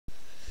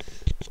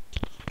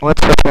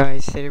What's up,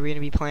 guys? Today we're gonna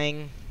be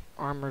playing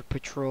Armored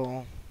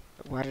Patrol.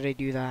 Why did I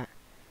do that?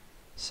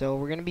 So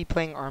we're gonna be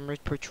playing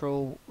Armored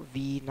Patrol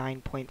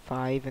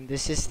V9.5, and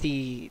this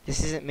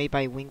isn't made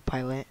by Wing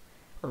Pilot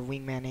or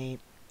Wingman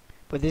 8,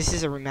 but this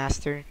is a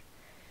remaster.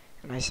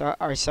 And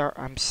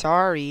I'm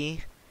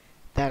sorry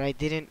that I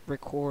didn't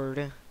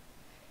record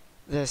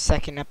the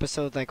second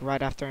episode like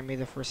right after I made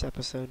the first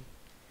episode.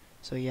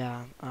 So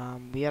yeah,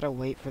 we had to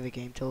wait for the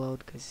game to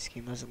load because this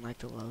game doesn't like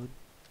to load,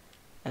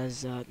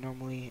 as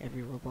normally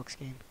every Roblox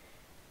game.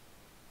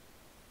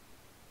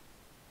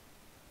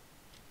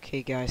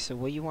 Okay guys, so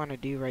what you want to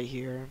do right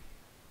here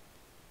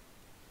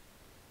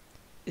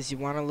is you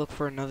want to look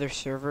for another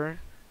server,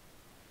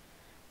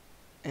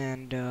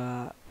 and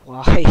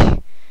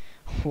why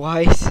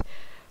why is,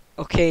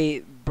 okay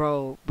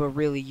bro, but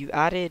really you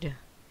added,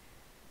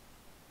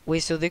 wait,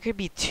 so there could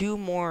be two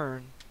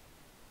more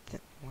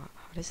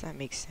how does that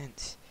make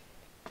sense?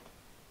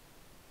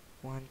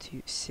 1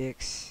 2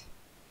 6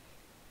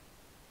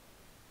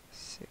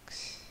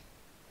 6.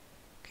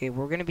 Okay,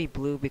 we're gonna be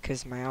blue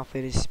because my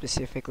outfit is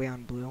specifically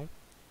on blue.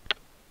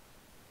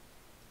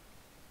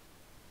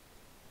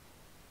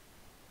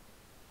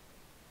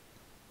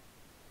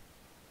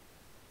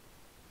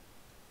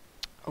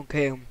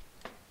 Okay,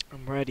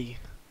 I'm ready.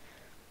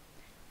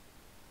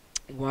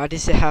 Why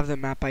does it have the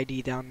map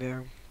ID down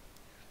there?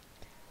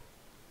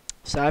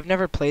 So I've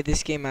never played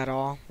this game at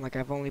all. Like,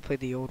 I've only played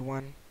the old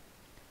one.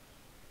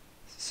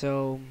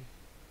 So,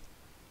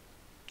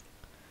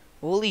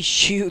 holy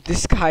shoot,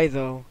 this guy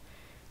though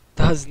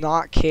does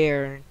not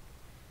care.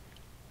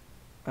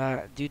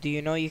 Do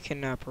you know you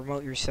can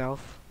promote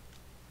yourself?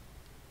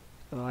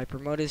 So I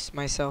promoted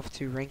myself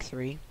to rank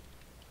 3.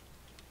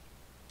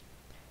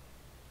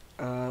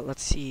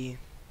 Let's see.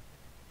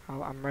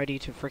 I'm ready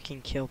to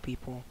freaking kill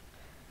people.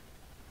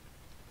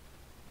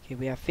 Okay,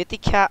 we have 50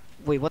 cap.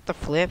 Wait, what the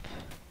flip?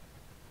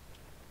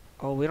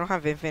 Oh, we don't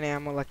have infinite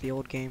ammo like the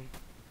old game.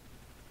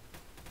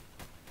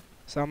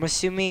 So I'm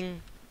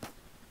assuming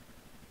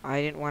I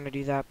didn't want to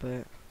do that,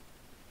 but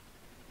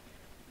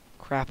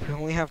crap, we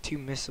only have 2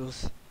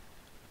 missiles.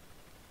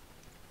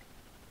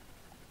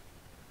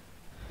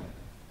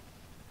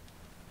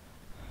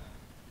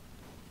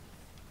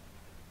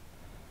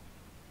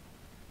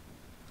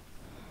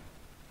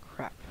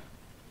 Crap.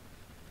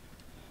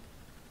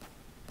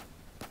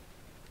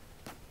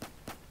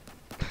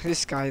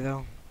 This guy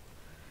though.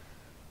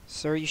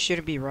 Sir, you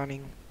shouldn't be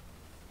running.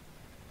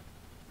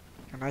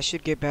 And I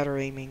should get better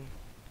aiming.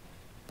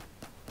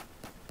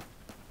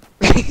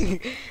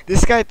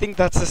 This guy thinks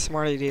that's a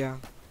smart idea.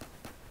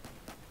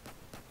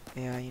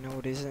 Yeah, you know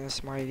it isn't a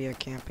smart idea,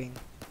 camping.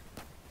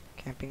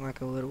 Camping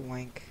like a little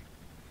wank.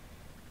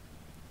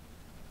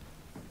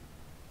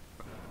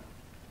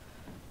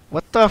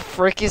 What the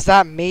frick is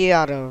that made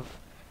out of?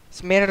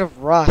 It's made out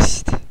of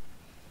rust.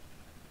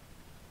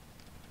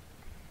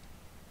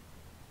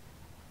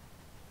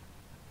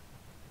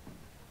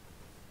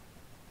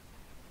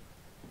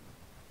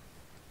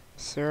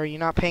 Sir, are you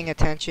not paying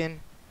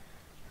attention?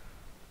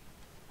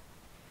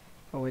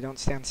 Oh wait, don't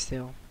stand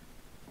still.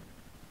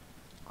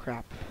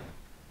 Crap.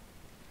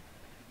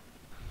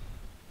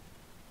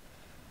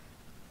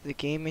 The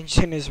game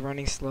engine is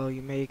running slow.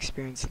 You may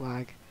experience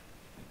lag.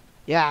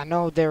 Yeah,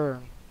 no,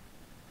 there.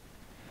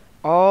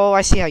 Oh,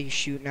 I see how you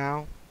shoot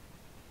now.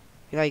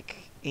 You like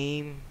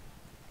aim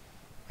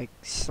like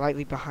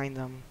slightly behind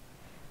them.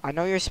 I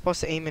know you're supposed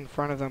to aim in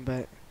front of them,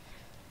 but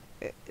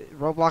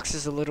Roblox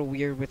is a little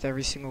weird with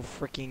every single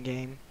freaking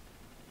game.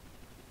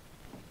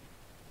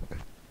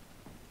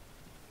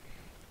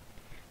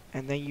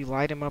 And then you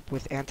light him up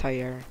with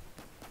anti-air,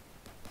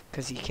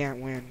 because he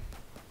can't win.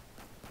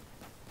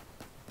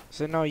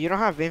 So no, you don't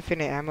have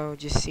infinite ammo. It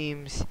just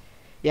seems,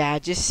 yeah,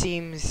 it just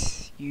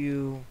seems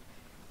you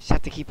just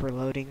have to keep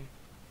reloading.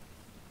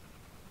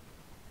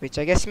 Which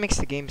I guess makes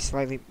the game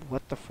slightly,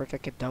 what the frick, I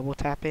could double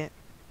tap it.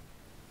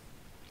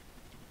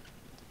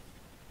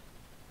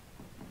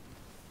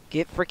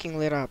 Get freaking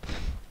lit up.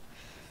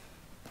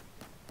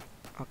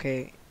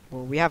 Okay,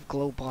 well we have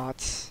glow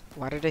bots.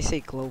 Why did I say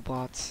glow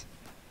bots?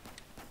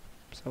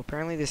 So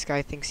apparently this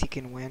guy thinks he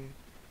can win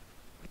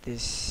with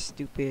this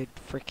stupid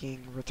freaking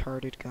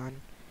retarded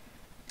gun.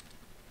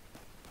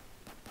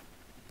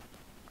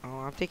 Oh,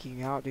 I'm taking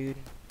you out, dude.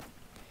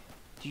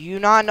 Do you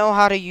not know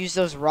how to use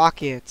those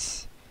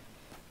rockets?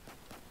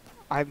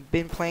 I've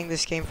been playing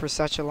this game for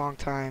such a long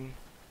time.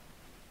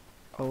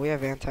 Oh, we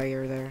have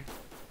anti-air there.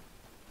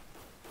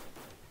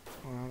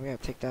 Oh, we gotta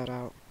take that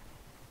out.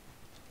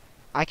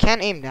 I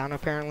can't aim down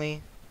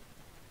apparently.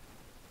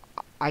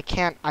 I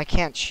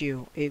can't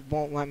shoot. It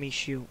won't let me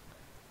shoot.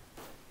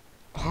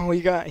 Oh,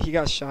 he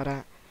got shot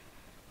at.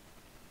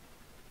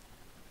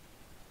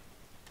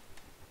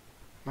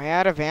 Am I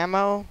out of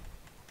ammo?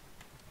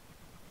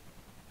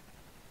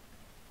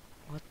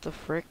 What the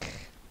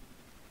frick?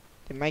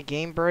 Did my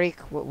game break?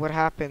 What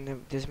happened?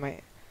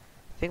 I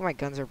think my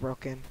guns are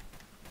broken.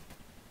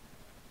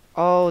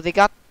 Oh, they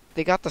got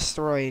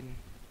destroyed.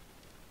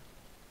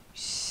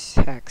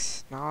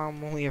 Hex. Now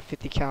I'm only a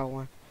 50 cal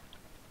one.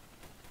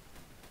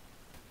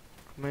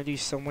 I'm gonna do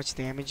so much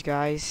damage,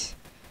 guys.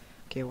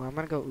 Okay, well, I'm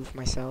gonna go oof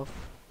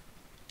myself.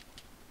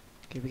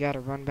 Okay, we gotta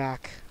run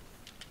back.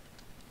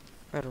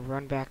 Gotta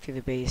run back to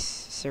the base.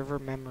 Server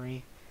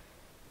memory.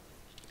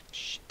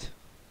 Shit.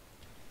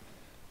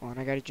 Hold on,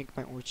 I gotta drink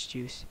my orange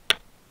juice.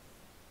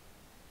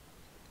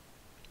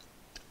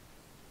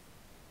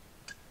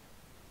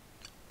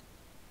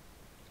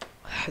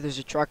 There's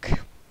a truck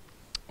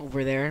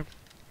over there.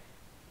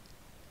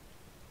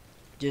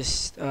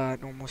 Just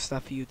normal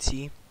stuff you'd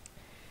see.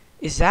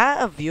 Is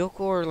that a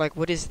vehicle or like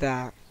what is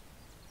that?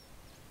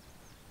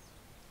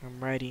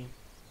 I'm ready.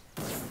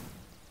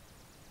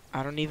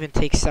 I don't even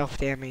take self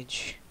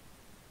damage.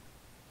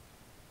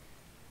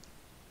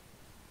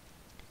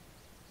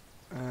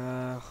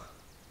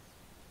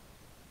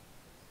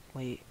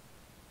 Wait.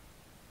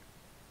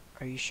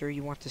 Are you sure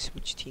you want to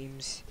switch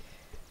teams?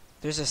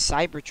 There's a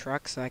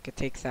Cybertruck, so I could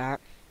take that.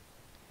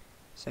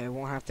 So I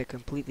won't have to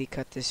completely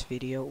cut this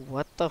video.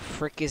 What the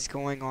frick is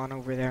going on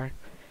over there?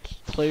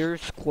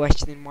 Players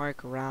question mark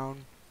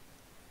round.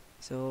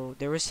 So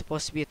there was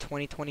supposed to be a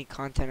 2020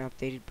 content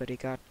updated, but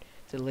it got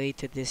delayed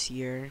to this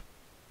year.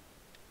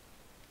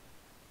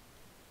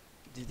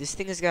 Dude, this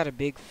thing has got a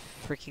big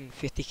freaking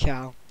 50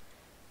 cal.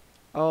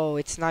 Oh,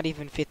 it's not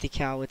even 50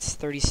 cal, it's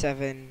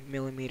 37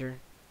 millimeter.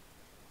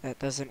 That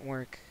doesn't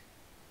work.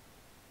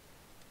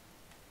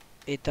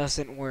 It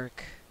doesn't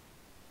work.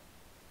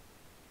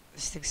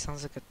 This thing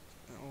sounds like a...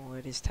 Oh,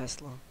 it is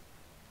Tesla.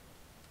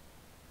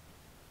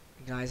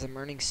 Guys, I'm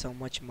earning so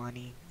much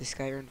money. This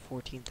guy earned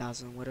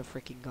 14,000. What a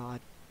freaking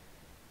god.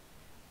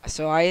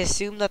 So I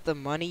assume that the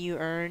money you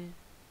earn,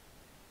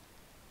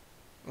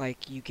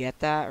 like, you get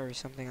that or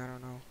something. I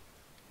don't know.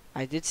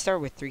 I did start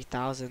with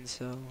 3,000,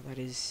 so that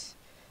is...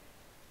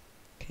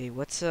 Okay,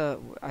 what's a...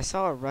 I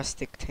saw a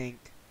rustic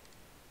tank.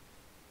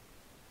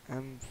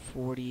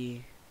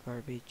 M40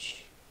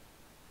 garbage.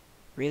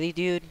 Really,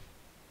 dude?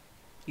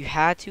 You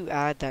had to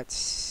add that...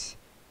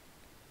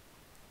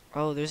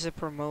 Oh, there's a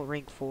promote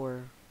rank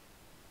 4.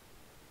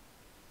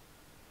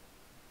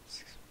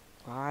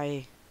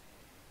 Why?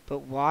 But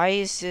why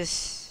is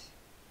this...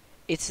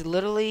 It's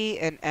literally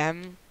an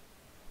M,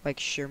 like,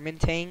 Sherman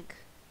tank.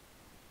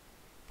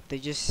 They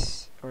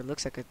just... Or it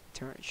looks like a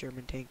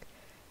Sherman tank.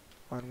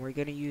 We're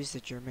gonna use the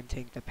German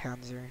tank, the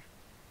Panzer.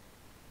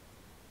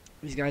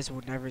 These guys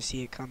will never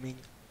see it coming.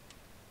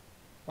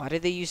 Why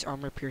did they use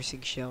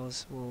armor-piercing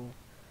shells? Whoa.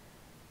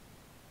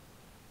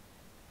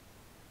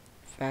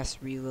 Fast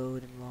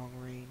reload and long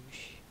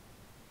range.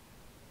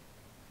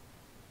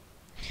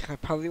 I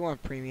probably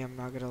want premium,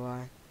 not gonna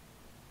lie.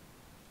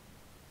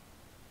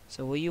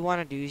 So what you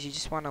want to do is you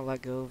just want to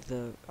let go of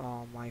the...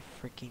 Oh my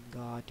freaking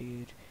god,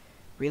 dude.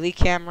 Really,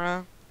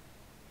 camera?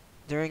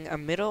 During a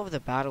middle of the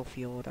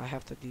battlefield, I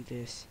have to do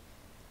this.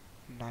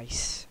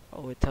 Nice.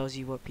 Oh, it tells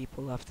you what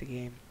people left the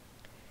game.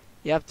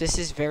 Yep, this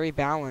is very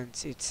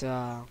balanced. It's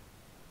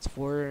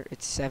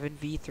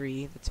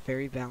 7v3. That's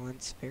very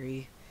balanced.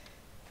 Very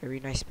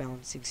nice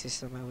balancing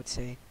system, I would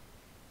say.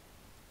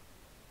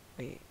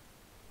 Wait.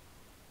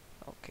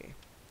 Okay.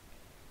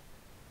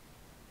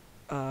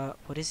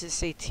 What does it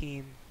say,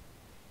 team?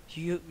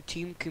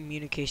 Team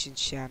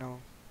communications channel.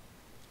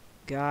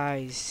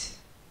 Guys.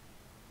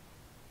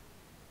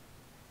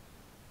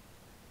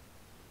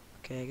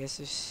 Okay, I guess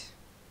there's...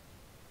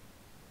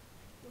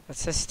 That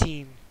says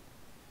team.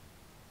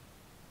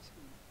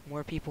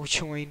 More people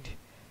joined.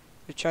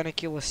 They're trying to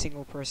kill a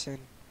single person.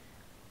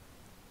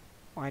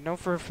 Well, I know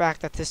for a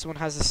fact that this one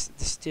has a...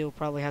 The steel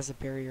probably has a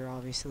barrier,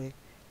 obviously.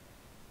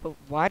 But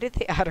why did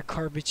they add a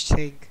garbage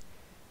tank?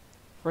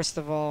 First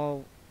of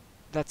all,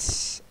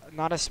 that's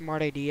not a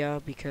smart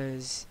idea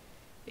because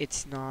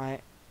it's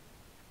not...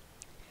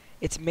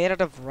 It's made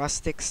out of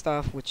rustic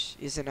stuff, which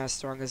isn't as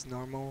strong as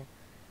normal,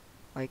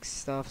 like,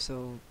 stuff,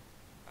 so...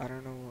 I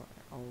don't know...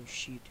 Oh,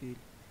 shoot, dude.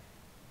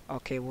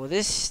 Okay, well,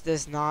 this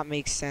does not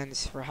make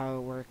sense for how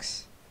it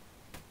works.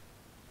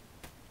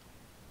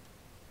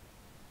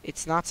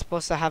 It's not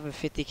supposed to have a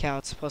 50 cal,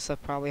 it's supposed to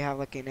probably have,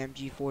 like, an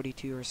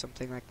MG42 or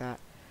something like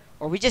that.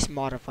 Or we just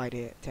modified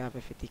it to have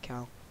a 50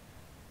 cal.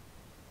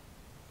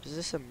 Those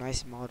are some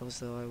nice models,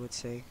 though, I would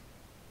say.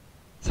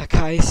 That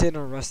guy is in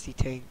a rusty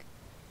tank.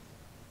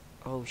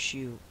 Oh,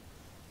 shoot.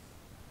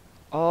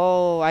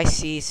 Oh, I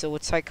see. So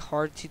it's, like,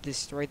 hard to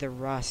destroy the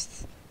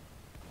rust.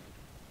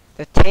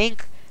 The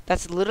tank,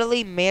 that's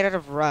literally made out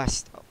of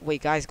rust.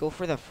 Wait, guys, go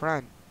for the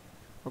front.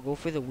 Or go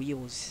for the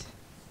wheels.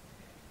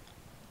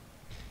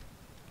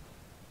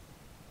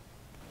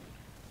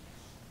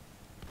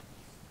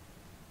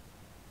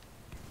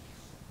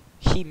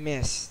 He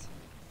missed.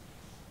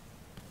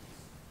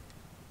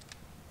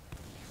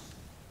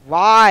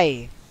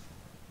 Why?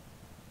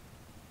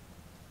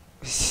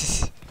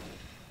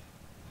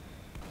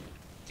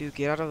 Dude,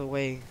 get out of the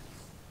way.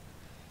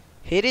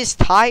 Hit his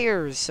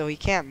tires so he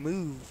can't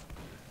move.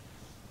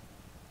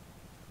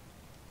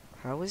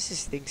 How is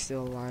this thing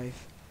still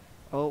alive?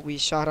 Oh, we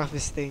shot off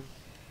his thing.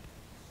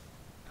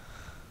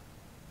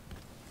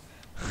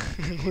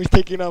 We're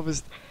taking off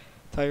his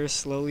tires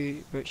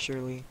slowly but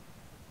surely.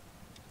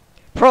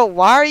 Bro,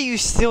 why are you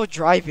still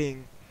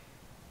driving?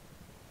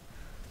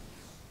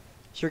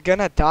 You're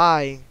gonna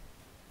die.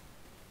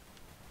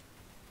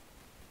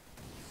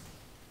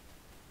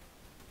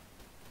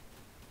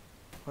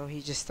 Well,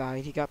 he just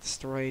died. He got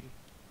destroyed.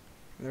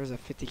 There was a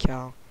 50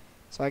 cal.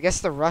 So I guess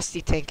the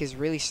rusty tank is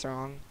really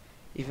strong,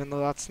 even though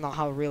that's not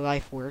how real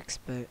life works.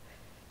 But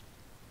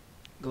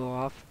go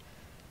off.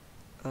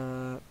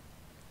 Oh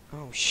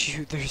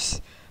shoot,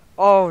 there's.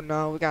 Oh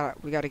no, we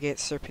gotta get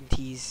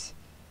Serpentise,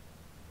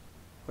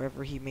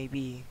 wherever he may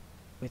be,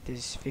 with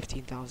his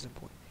 15,000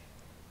 point.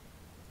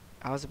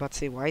 I was about to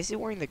say, why is he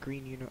wearing the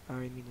green I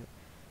mean,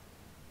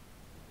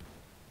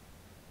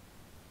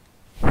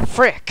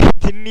 frick!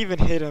 Didn't even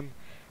hit him,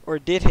 or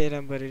did hit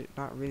him, but it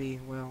not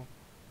really well.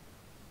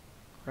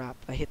 Crap!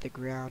 I hit the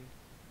ground.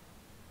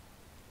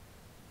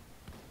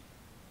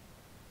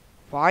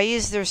 Why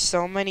is there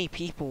so many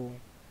people?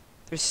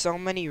 There's so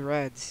many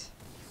reds.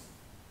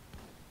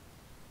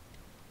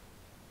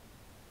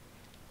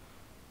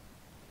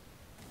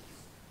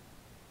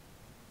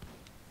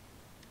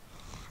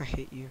 I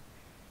hate you.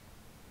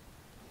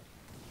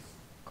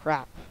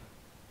 Crap.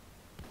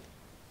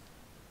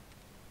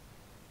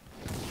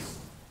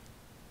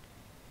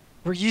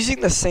 We're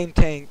using the same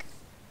tank.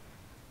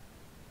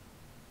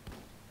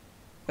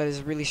 That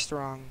is really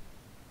strong.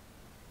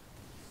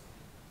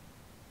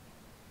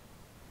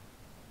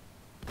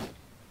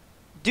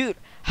 Dude,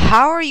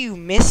 how are you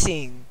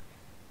missing?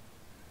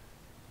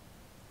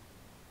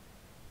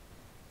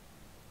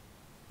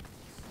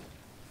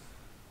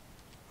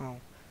 Oh.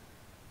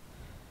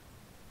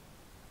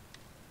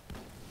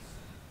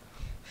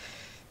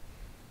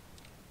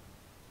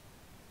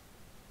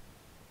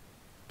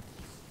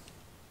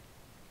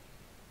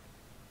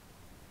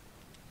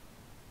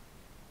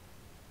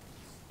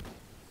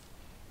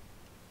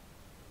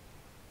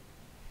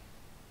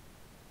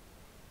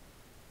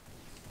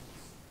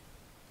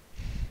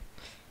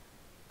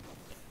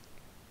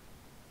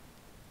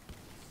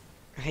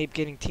 I hate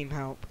getting team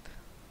help.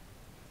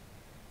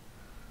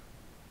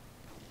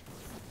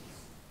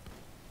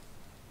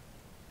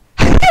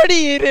 I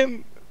already hit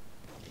him!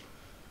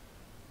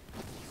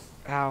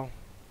 Ow.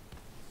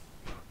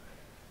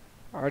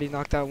 I already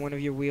knocked out one of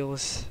your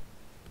wheels.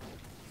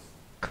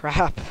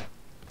 Crap.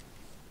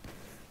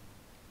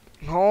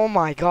 Oh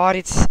my god,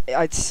 it's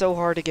so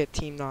hard to get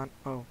teamed on.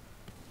 Oh.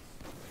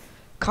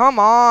 Come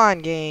on,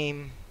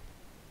 game.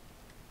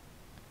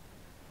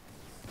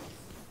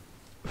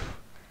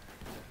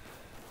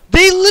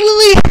 They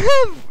literally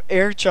have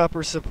air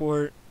chopper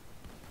support.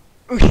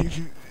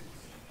 I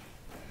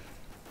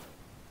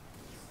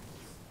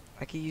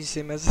can use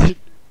him as a,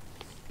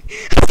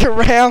 as a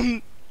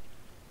ram.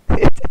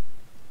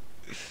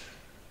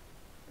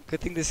 Good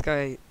thing this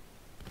guy.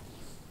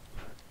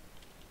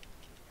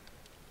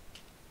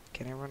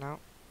 Can I run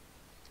out?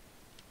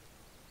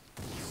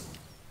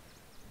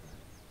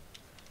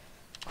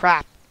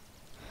 Crap.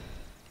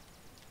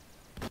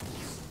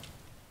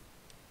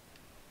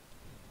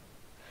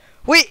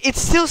 Wait, it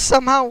still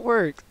somehow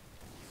worked.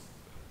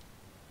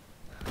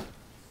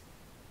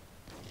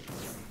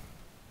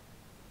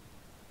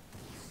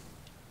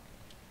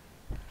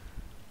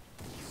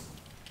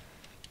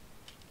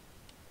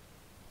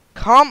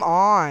 Come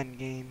on,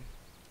 game.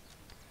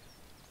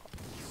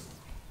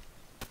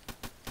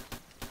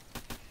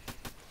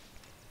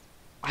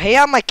 I hate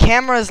how my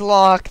camera's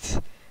locked.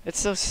 It's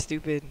so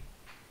stupid.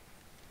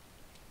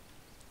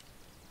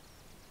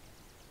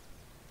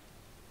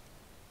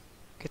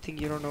 Good thing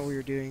you don't know what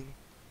you're doing.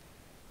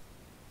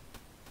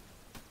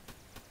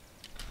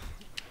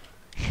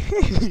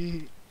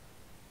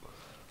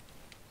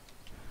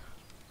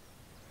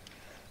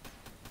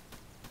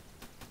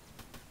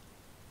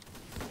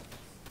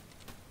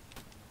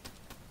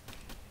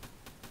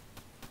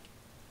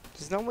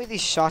 There's no way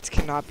these shots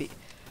cannot be.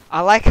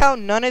 I like how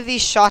none of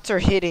these shots are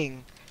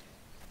hitting.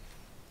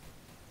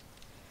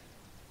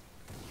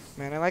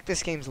 Man, I like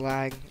this game's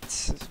lag.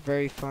 It's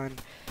very fun.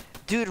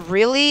 Dude,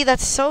 really?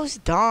 That's so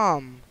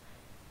dumb.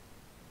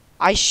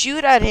 I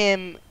shoot at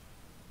him.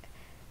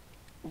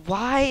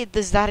 Why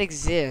does that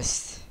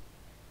exist?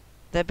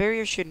 That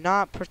barrier should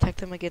not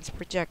protect him against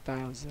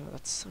projectiles. Though.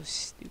 That's so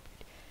stupid.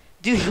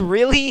 Dude,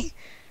 really?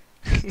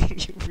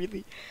 You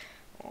really?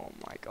 Oh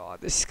my god,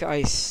 this guy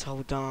is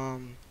so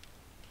dumb.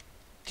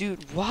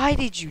 Dude, why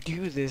did you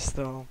do this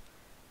though?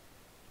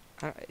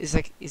 Is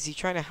he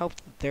trying to help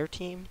their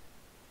team?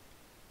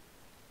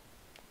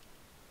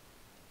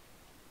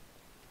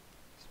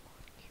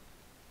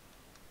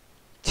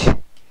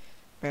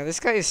 Man, this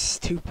guy is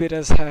stupid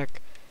as heck.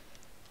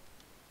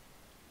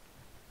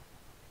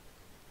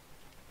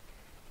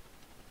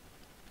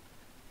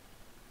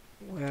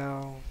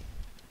 Well,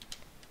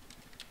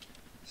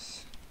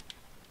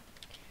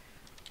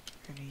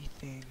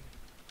 anything.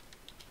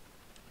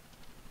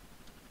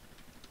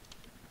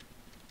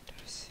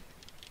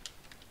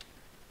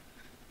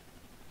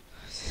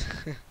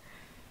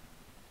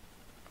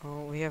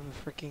 Oh, we have a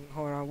freaking.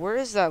 Hold on.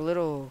 Where's that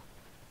little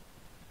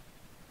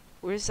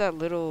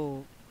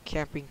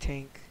camping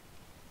tank?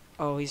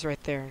 Oh, he's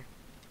right there.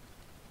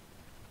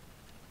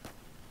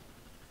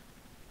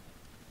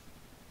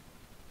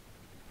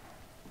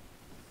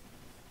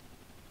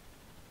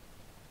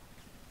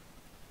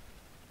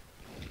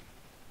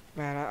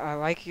 Man, I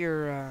like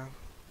your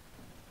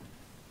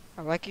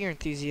I like your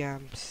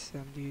enthusiasm,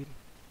 dude.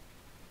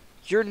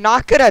 You're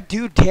not gonna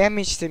do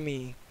damage to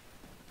me.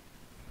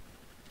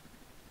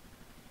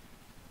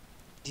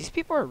 These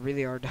people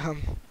really are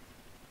dumb.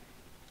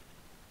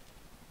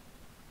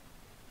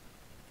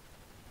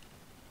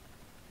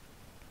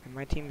 And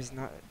my team is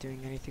not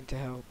doing anything to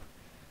help.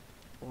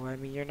 Well, I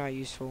mean, you're not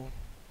useful.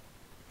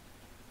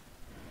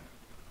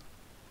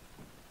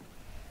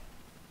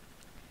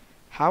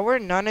 How are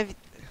none of...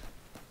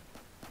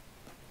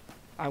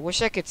 I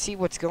wish I could see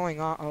what's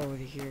going on. Oh,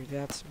 here,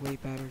 that's way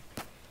better.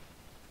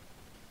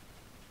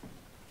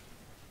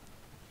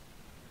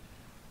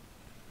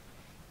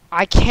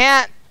 I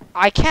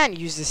can't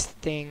use this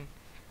thing.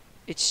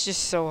 It's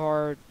just so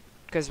hard.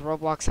 Because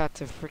Roblox had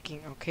to freaking...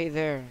 Okay,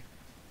 there.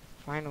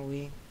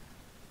 Finally.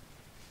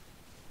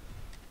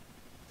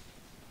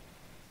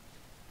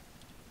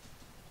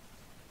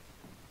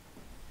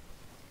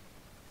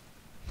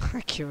 I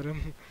killed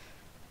him.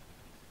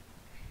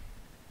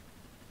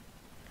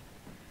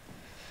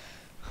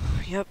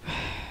 Yep.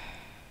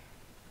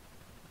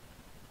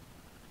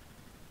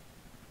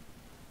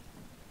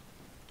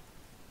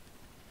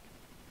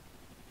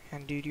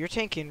 And dude, your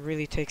tank can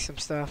really take some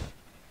stuff.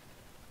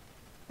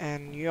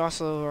 And you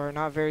also are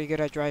not very good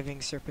at driving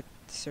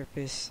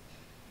Serpis.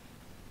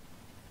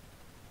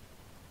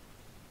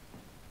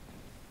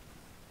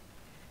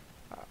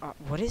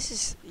 What is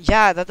this?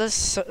 Yeah, that does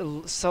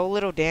so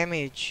little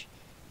damage.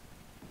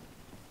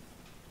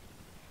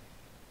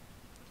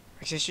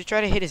 Actually, I should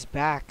try to hit his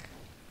back.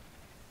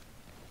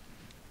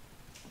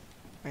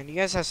 And you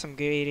guys have some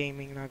good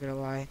aiming, not gonna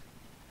lie.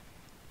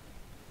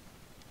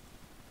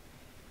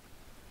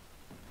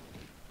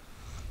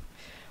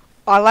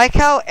 I like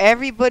how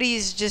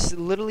everybody's just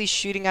literally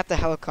shooting at the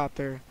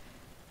helicopter.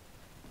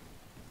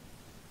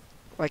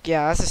 Like,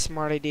 yeah, that's a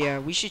smart idea.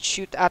 We should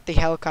shoot at the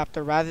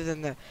helicopter rather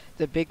than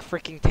the big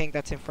freaking tank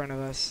that's in front of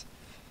us.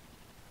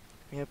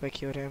 Yep, I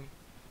killed him.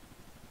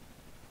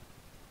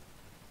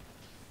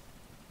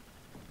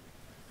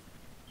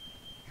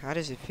 How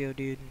does it feel,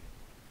 dude?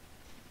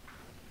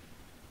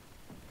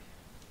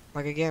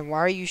 Like, again, why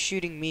are you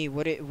shooting me?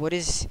 What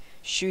is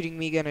shooting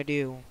me gonna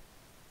do?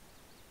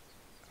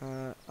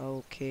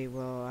 Okay,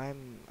 well,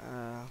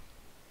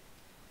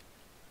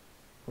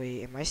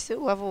 wait, am I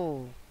still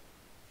level?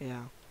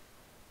 Yeah.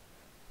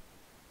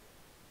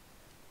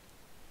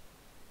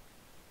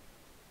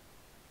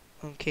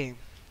 Okay.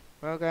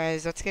 Well,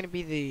 guys, that's gonna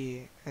be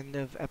the end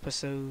of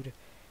episode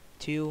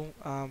 2.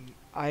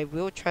 I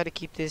will try to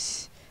keep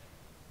this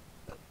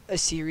a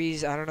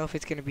series. I don't know if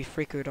it's gonna be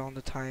frequent all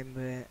the time,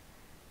 but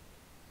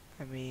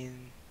I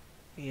mean,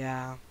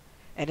 yeah.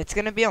 And it's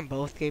gonna be on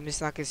both games.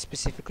 It's not gonna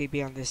specifically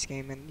be on this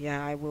game. And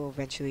yeah, I will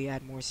eventually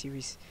add more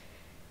series.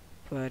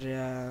 But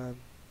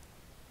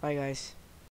bye, guys.